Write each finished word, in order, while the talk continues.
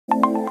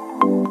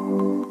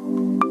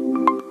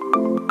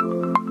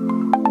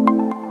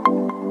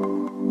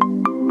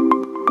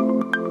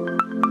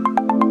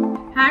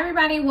Hi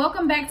everybody,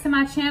 welcome back to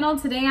my channel.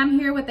 Today I'm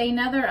here with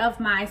another of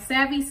my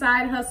Savvy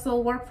Side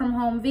Hustle work from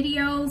home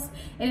videos.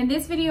 And in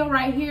this video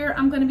right here,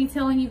 I'm going to be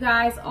telling you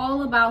guys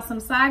all about some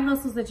side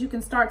hustles that you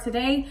can start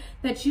today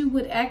that you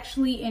would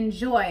actually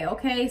enjoy.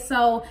 Okay,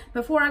 so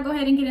before I go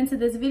ahead and get into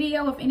this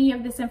video, if any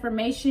of this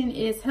information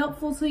is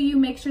helpful to you,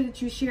 make sure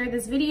that you share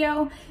this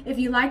video. If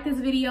you like this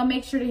video,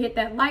 make sure to hit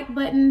that like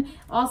button.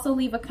 Also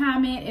leave a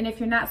comment, and if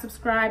you're not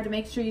subscribed,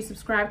 make sure you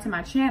subscribe to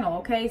my channel.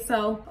 Okay,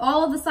 so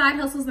all of the side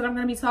hustles that I'm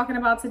going to be talking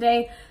about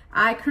today,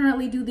 I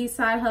currently do these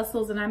side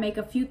hustles and I make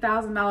a few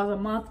 $1,000s a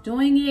month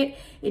doing it.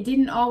 It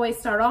didn't always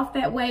start off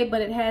that way,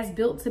 but it has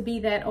built to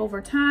be that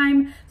over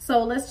time.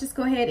 So let's just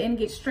go ahead and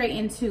get straight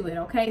into it.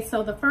 Okay,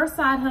 so the first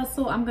side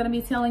hustle I'm going to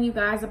be telling you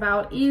guys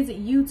about is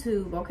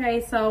YouTube.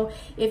 Okay, so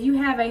if you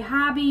have a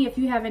hobby, if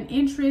you have an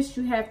interest,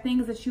 you have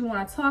things that you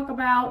want to talk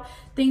about,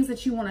 things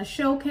that you want to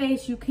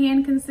showcase, you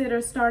can consider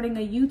starting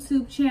a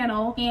YouTube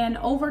channel, and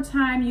over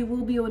time you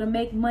will be able to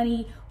make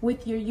money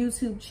with your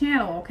YouTube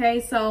channel. Okay,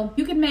 so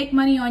you can make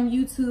money on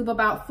YouTube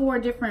about 4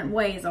 different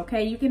ways.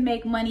 Okay, you can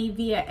make money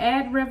via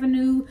ad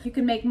revenue, you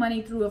can make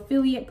money through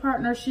affiliate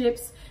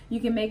partnerships, you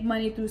can make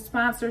money through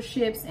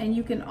sponsorships, and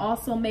you can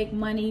also make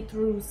money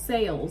through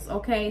sales.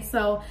 Okay,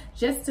 so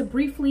just to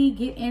briefly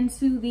get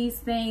into these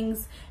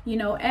things, you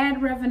know,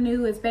 ad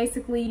revenue is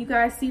basically, you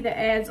guys see the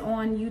ads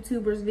on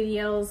YouTubers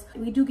videos.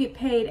 We do get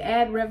paid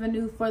ad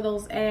revenue for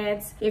those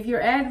ads. If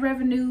your ad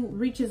revenue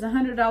reaches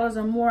 $100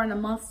 or more in a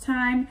month's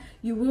time,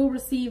 you will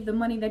receive the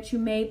money that you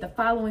made the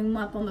following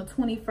month on the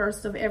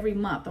 21st of every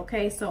month.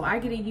 Okay, so I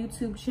get a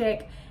YouTube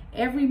check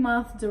every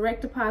month,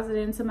 direct deposit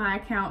into my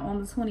account on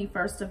the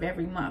 21st of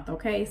every month.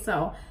 Okay,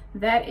 so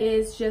that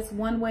is just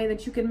one way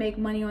that you can make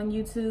money on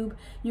YouTube.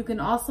 You can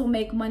also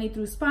make money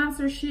through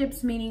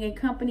sponsorships, meaning a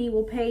company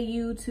will pay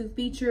you to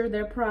feature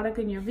their product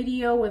in your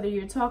video, whether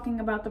you're talking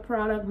about the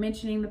product,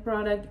 mentioning the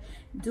product,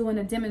 doing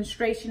a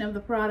demonstration of the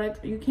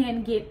product. You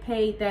can get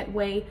paid that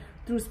way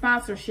through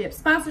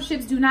sponsorships.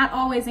 Sponsorships do not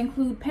always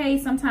include pay.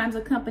 Sometimes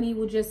a company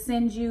will just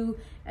send you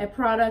a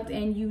product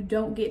and you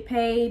don't get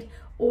paid,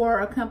 or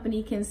a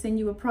company can send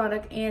you a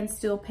product and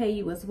still pay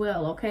you as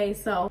well. Okay,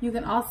 so you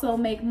can also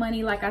make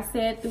money, like I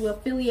said, through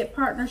affiliate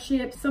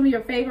partnerships. Some of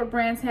your favorite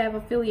brands have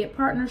affiliate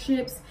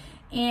partnerships,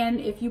 and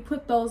if you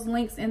put those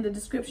links in the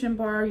description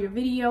bar of your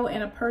video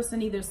and a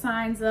person either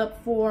signs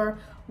up for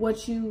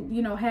what you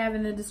have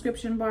in the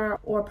description bar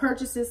or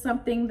purchases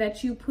something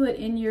that you put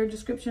in your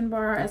description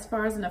bar as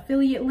far as an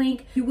affiliate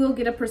link, you will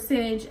get a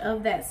percentage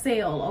of that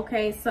sale.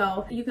 Okay,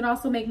 so you can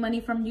also make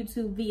money from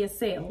YouTube via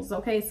sales.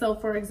 Okay, so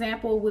for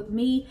example, with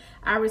me,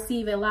 I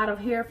receive a lot of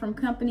hair from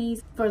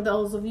companies. For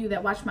those of you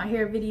that watch my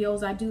hair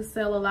videos, I do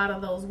sell a lot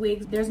of those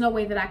wigs. There's no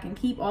way that I can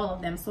keep all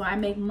of them, so I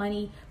make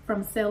money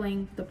from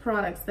selling the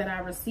products that I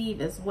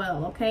receive as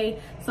well.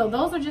 Okay, so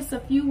those are just a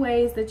few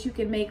ways that you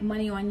can make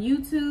money on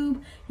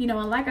YouTube. You know,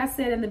 and like I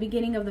said in the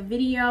beginning of the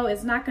video,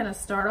 it's not going to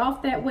start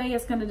off that way.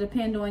 It's going to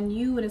depend on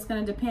you, and it's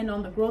going to depend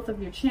on the growth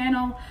of your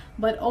channel,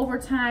 but over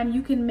time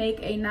you can make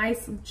a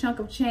nice chunk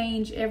of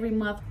change every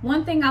month.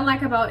 One thing I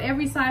like about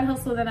every side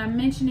hustle that I'm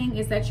mentioning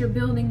is that you're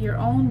building your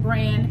own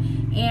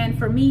brand. And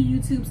for me,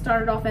 YouTube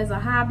started off as a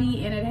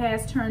hobby and it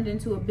has turned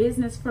into a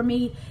business for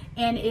me,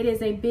 and it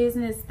is a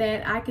business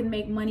that I can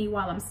make money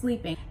while I'm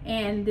sleeping.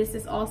 And this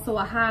is also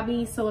a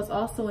hobby, so it's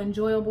also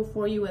enjoyable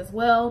for you as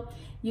well.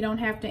 You don't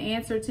have to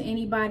answer to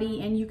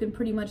anybody, and you can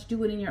pretty much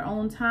do it in your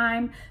own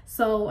time.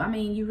 So I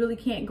mean, you really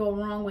can't go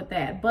wrong with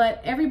that.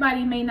 But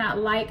everybody may not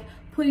like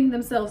putting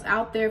themselves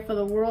out there for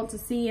the world to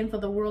see and for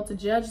the world to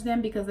judge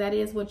them, because that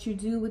is what you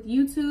do with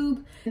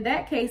YouTube. In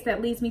that case,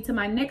 that leads me to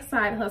my next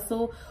side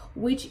hustle,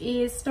 which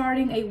is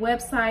starting a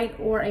website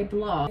or a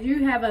blog. If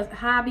you have a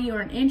hobby or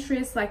an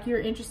interest, like you're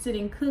interested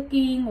in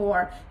cooking,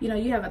 or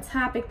you have a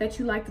topic that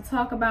you like to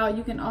talk about,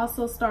 you can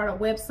also start a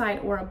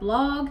website or a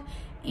blog.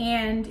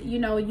 And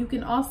you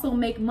can also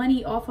make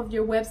money off of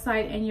your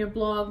website and your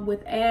blog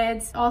with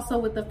ads, also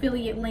with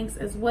affiliate links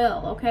as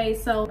well. Okay,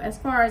 so as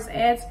far as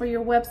ads for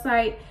your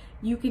website,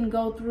 you can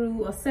go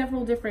through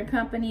several different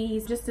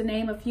companies. Just to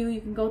name a few, you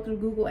can go through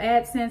Google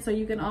AdSense, or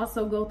you can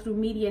also go through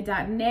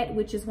media.net,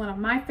 which is one of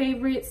my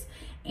favorites.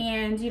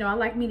 And I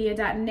like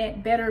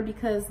media.net better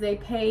because they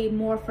pay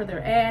more for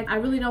their ads. I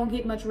really don't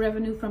get much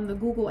revenue from the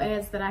Google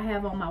ads that I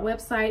have on my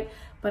website,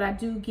 but I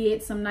do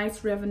get some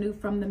nice revenue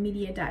from the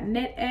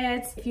media.net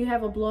ads. If you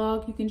have a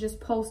blog, you can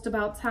just post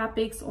about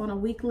topics on a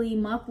weekly,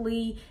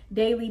 monthly,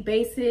 daily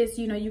basis.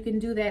 You can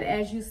do that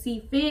as you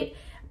see fit.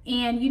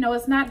 And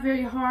it's not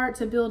very hard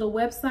to build a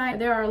website.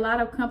 There are a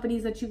lot of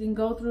companies that you can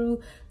go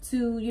through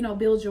to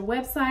build your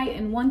website,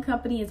 and one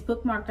company is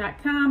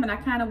bookmark.com, and I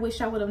kind of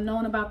wish I would have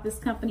known about this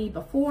company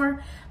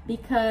before,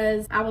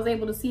 because I was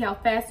able to see how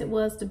fast it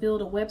was to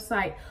build a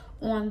website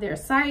on their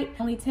site. It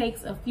only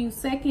takes a few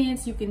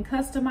seconds. You can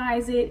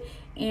customize it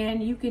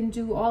and you can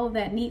do all of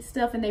that neat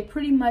stuff, and they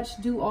pretty much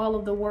do all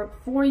of the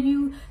work for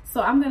you.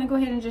 So I'm going to go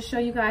ahead and just show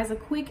you guys a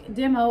quick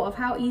demo of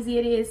how easy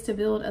it is to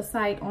build a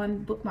site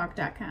on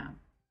bookmark.com.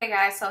 Hey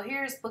guys, so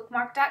here's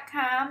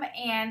bookmark.com,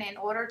 and in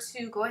order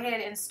to go ahead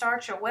and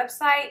start your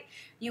website,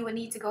 you will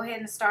need to go ahead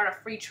and start a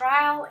free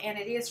trial, and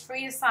it is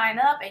free to sign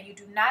up, and you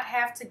do not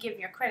have to give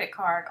your credit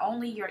card,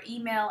 only your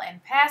email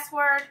and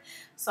password.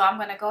 So I'm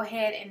going to go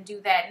ahead and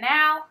do that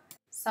now.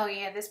 So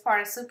yeah, this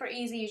part is super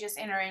easy. You just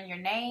enter in your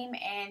name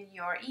and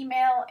your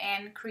email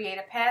and create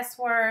a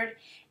password,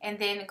 and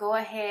then go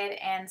ahead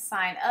and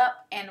sign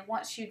up. And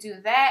once you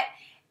do that,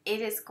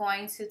 it is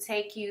going to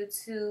take you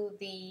to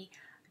the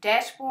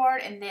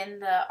dashboard and then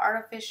the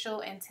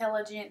artificial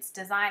intelligence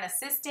design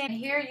assistant. And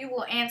here you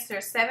will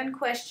answer 7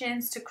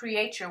 questions to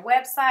create your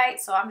website.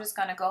 So I'm just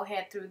going to go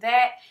ahead through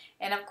that,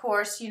 and of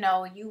course, you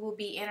know, you will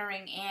be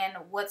entering in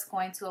what's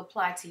going to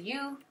apply to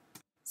you.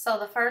 So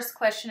the first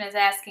question is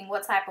asking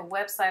what type of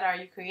website are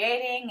you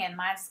creating, and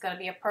mine's going to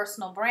be a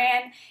personal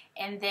brand.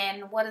 And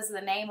then what is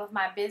the name of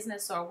my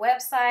business or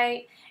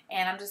website,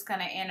 and I'm just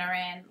going to enter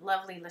in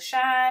Lovely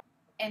LaShawn.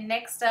 And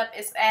next up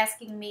is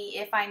asking me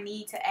if I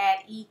need to add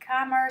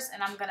e-commerce,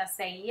 and I'm going to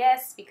say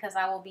yes, because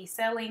I will be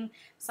selling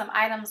some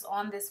items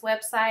on this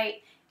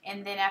website.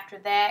 And then after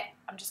that,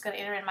 I'm just going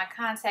to enter in my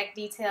contact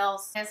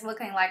details. It's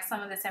looking like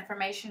some of this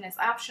information is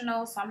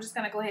optional, so I'm just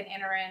going to go ahead and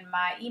enter in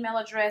my email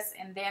address,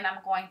 and then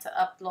I'm going to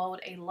upload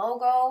a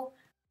logo.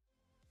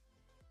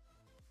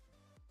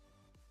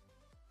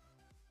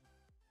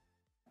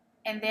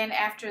 And then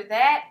after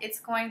that,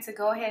 it's going to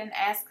go ahead and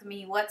ask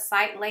me what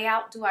site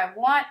layout do I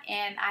want,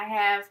 and I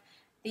have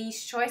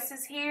these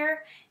choices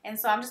here. And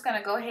so I'm just going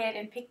to go ahead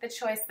and pick the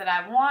choice that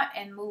I want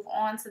and move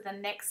on to the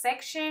next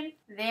section.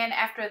 Then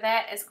after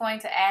that, it's going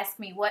to ask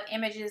me what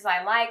images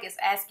I like. It's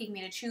asking me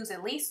to choose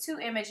at least 2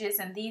 images,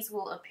 and these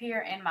will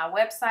appear in my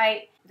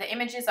website. The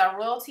images are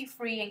royalty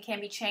free and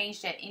can be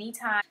changed at any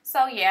time.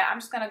 So yeah, I'm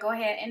just going to go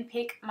ahead and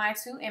pick my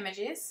 2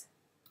 images.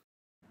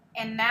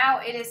 And now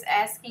it is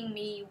asking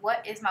me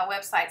what is my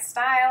website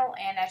style,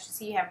 and as you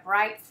see, you have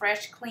bright,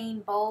 fresh, clean,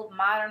 bold,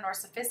 modern, or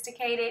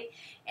sophisticated.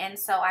 And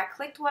so I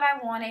clicked what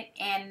I wanted,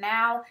 and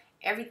now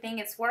everything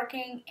is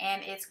working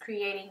and it's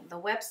creating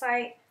the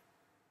website.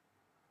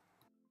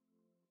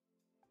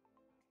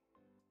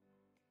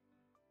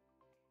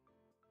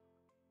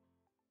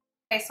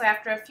 Okay, so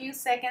after a few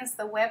seconds,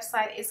 the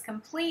website is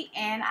complete,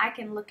 and I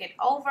can look it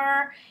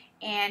over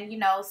and, you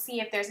know, see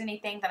if there's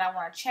anything that I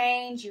want to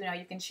change. You know,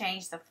 you can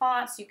change the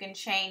fonts, you can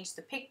change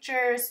the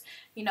pictures,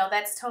 you know,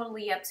 that's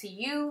totally up to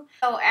you.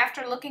 So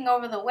after looking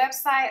over the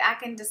website, I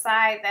can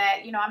decide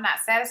that, you know, I'm not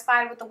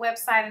satisfied with the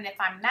website, and if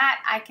I'm not,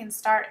 I can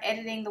start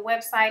editing the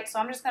website. So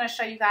I'm just going to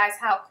show you guys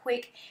how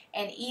quick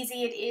and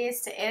easy it is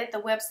to edit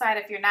the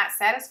website if you're not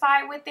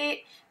satisfied with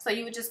it. So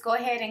you would just go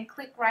ahead and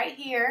click right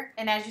here,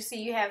 and as you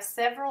see, you have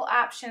several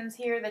options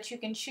here that you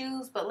can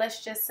choose, but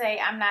let's just say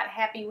I'm not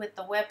happy with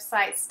the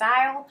website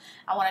style.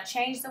 I want to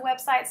change the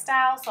website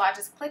style, so I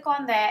just click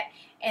on that,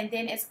 and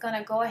then it's going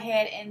to go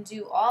ahead and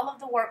do all of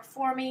the work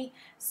for me.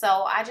 So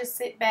I just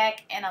sit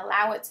back and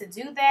allow it to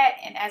do that,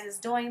 and as it's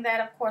doing that,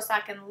 of course, I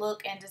can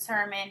look and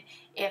determine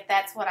if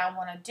that's what I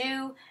want to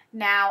do.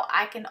 Now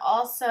I can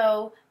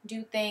also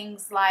do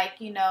things like,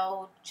 you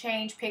know,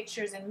 change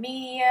pictures and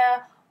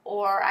media,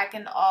 or I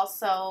can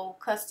also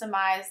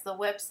customize the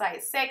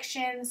website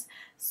sections.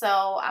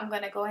 So I'm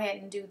going to go ahead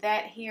and do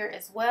that here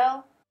as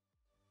well.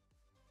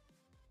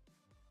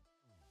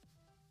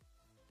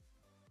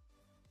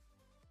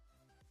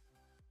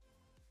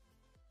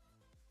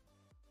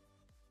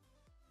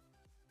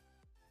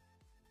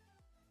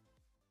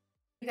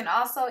 You can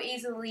also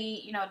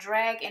easily, you know,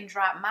 drag and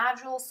drop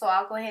modules. So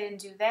I'll go ahead and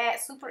do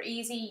that. Super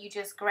easy. You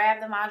just grab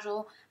the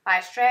module by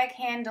its drag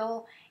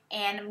handle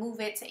and move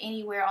it to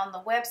anywhere on the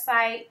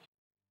website.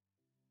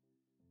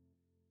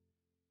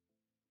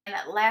 And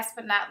last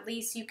but not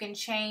least, you can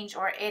change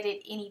or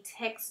edit any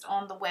text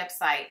on the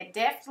website.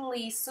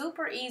 Definitely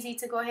super easy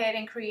to go ahead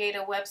and create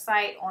a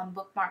website on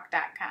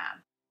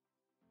bookmark.com.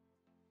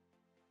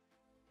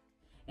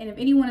 And if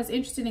anyone is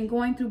interested in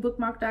going through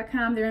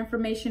bookmark.com, their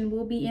information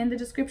will be in the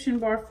description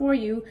bar for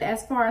you.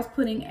 As far as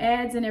putting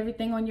ads and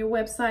everything on your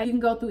website, you can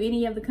go through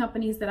any of the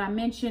companies that I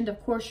mentioned.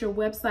 Of course, your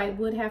website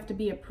would have to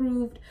be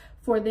approved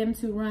for them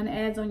to run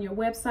ads on your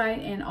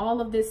website, and all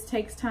of this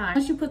takes time.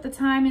 Once you put the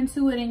time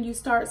into it and you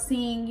start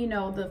seeing, you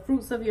know, the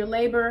fruits of your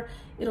labor,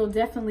 it'll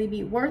definitely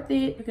be worth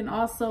it. You can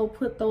also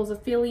put those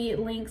affiliate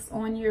links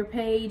on your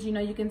page. You know,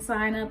 you can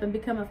sign up and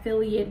become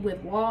affiliate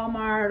with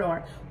Walmart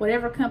or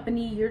whatever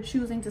company you're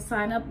choosing to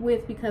sign up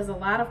with, because a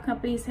lot of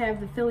companies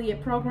have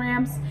affiliate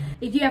programs.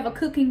 If you have a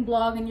cooking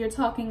blog and you're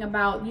talking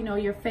about, you know,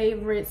 your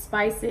favorite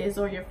spices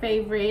or your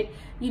favorite,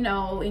 you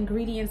know,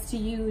 ingredients to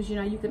use, you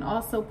know, you can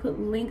also put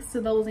links to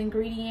those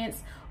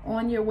ingredients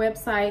on your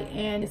website,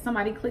 and if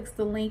somebody clicks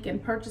the link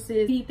and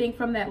purchases anything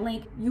from that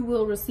link, you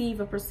will receive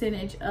a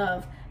percentage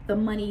of the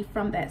money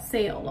from that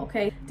sale.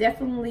 Okay,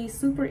 definitely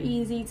super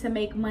easy to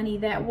make money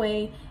that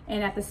way,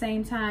 and at the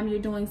same time you're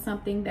doing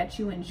something that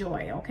you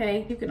enjoy.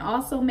 Okay, you can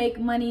also make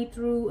money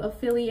through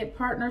affiliate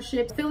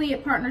partnerships.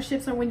 Affiliate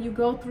partnerships are when you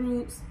go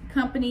through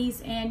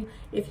companies and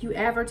if you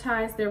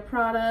advertise their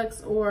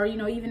products, or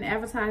even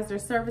advertise their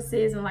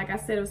services, and like I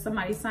said, if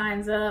somebody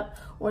signs up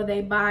or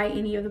they buy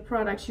any of the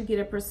products, you get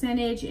a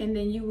percentage, and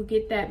then you will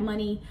get that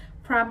money.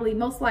 Probably,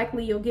 most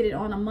likely, you'll get it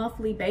on a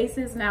monthly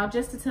basis. Now,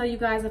 just to tell you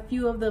guys a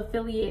few of the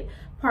affiliate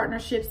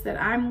partnerships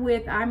that I'm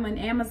with, I'm an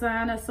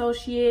Amazon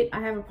associate. I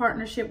have a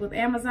partnership with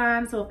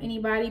Amazon, so if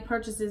anybody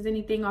purchases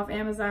anything off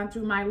Amazon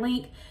through my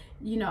link,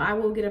 I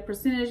will get a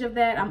percentage of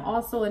that. I'm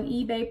also an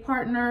eBay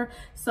partner.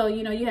 So,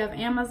 you have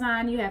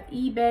Amazon, you have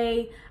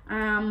eBay,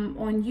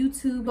 on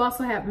YouTube. You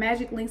also have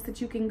MagicLinks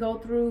that you can go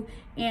through.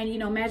 And,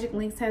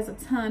 MagicLinks has a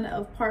ton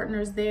of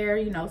partners there,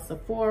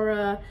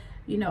 Sephora,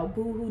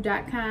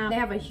 boohoo.com. They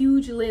have a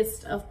huge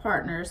list of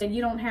partners, and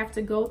you don't have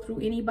to go through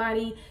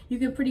anybody. You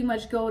can pretty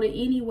much go to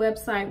any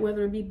website,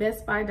 whether it be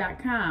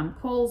bestbuy.com,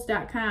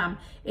 Kohl's.com,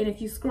 and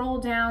if you scroll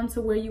down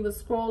to where you would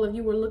scroll if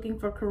you were looking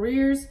for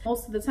careers,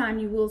 most of the time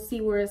you will see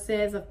where it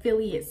says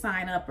affiliate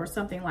sign up or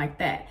something like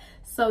that.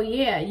 So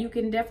yeah, you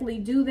can definitely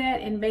do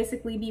that and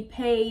basically be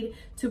paid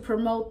to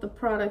promote the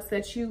products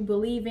that you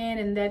believe in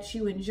and that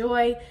you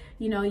enjoy.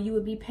 You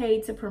would be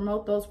paid to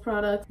promote those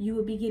products. You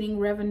would be getting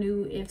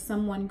revenue if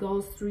someone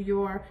goes through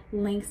your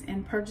links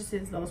and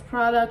purchases those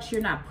products.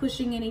 You're not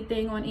pushing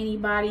anything on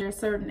anybody. There are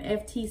certain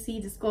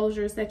FTC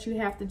disclosures that you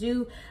have to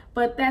do,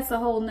 but that's a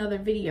whole nother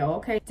video.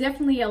 Okay,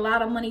 definitely a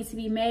lot of money to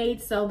be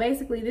made. So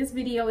basically this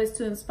video is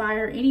to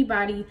inspire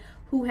anybody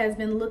who has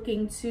been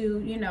looking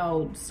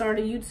to, start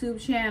a YouTube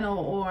channel,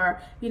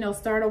 or,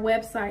 start a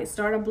website,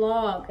 start a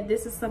blog.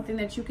 This is something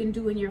that you can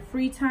do in your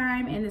free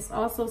time, and it's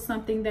also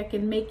something that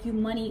can make you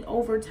money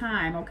over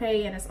time,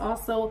 okay? And it's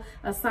also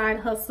a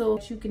side hustle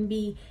that you can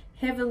be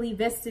heavily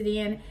vested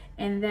in,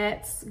 and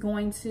that's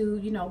going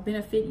to,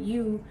 benefit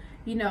you,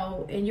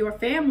 and your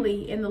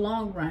family in the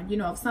long run.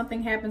 If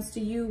something happens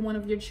to you, one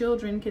of your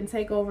children can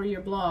take over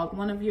your blog.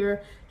 One of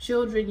your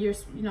children,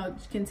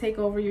 can take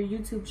over your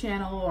YouTube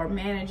channel or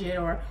manage it,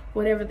 or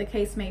whatever the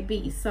case may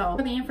be. So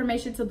the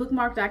information to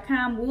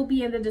bookmark.com will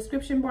be in the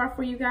description bar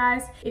for you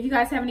guys. If you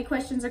guys have any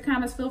questions or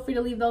comments, feel free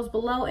to leave those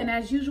below. And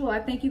as usual, I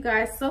thank you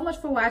guys so much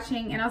for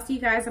watching, and I'll see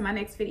you guys in my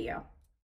next video.